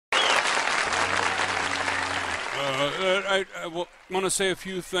I want to say a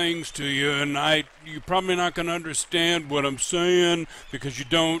few things to you, and you're probably not going to understand what I'm saying because you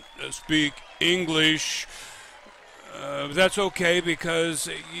don't speak English. That's okay because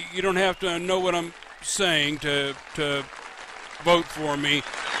you don't have to know what I'm saying to vote for me.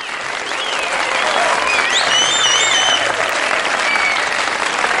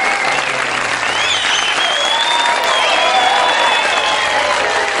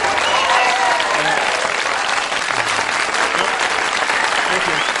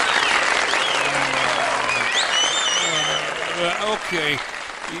 Okay,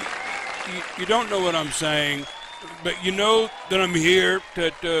 you don't know what I'm saying, but you know that I'm here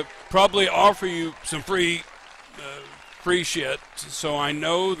to probably offer you some free shit. So I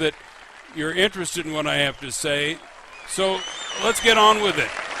know that you're interested in what I have to say. So let's get on with it,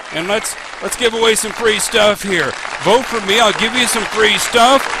 and let's give away some free stuff here. Vote for me. I'll give you some free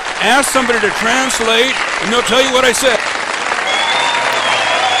stuff. Ask somebody to translate, and they'll tell you what I said.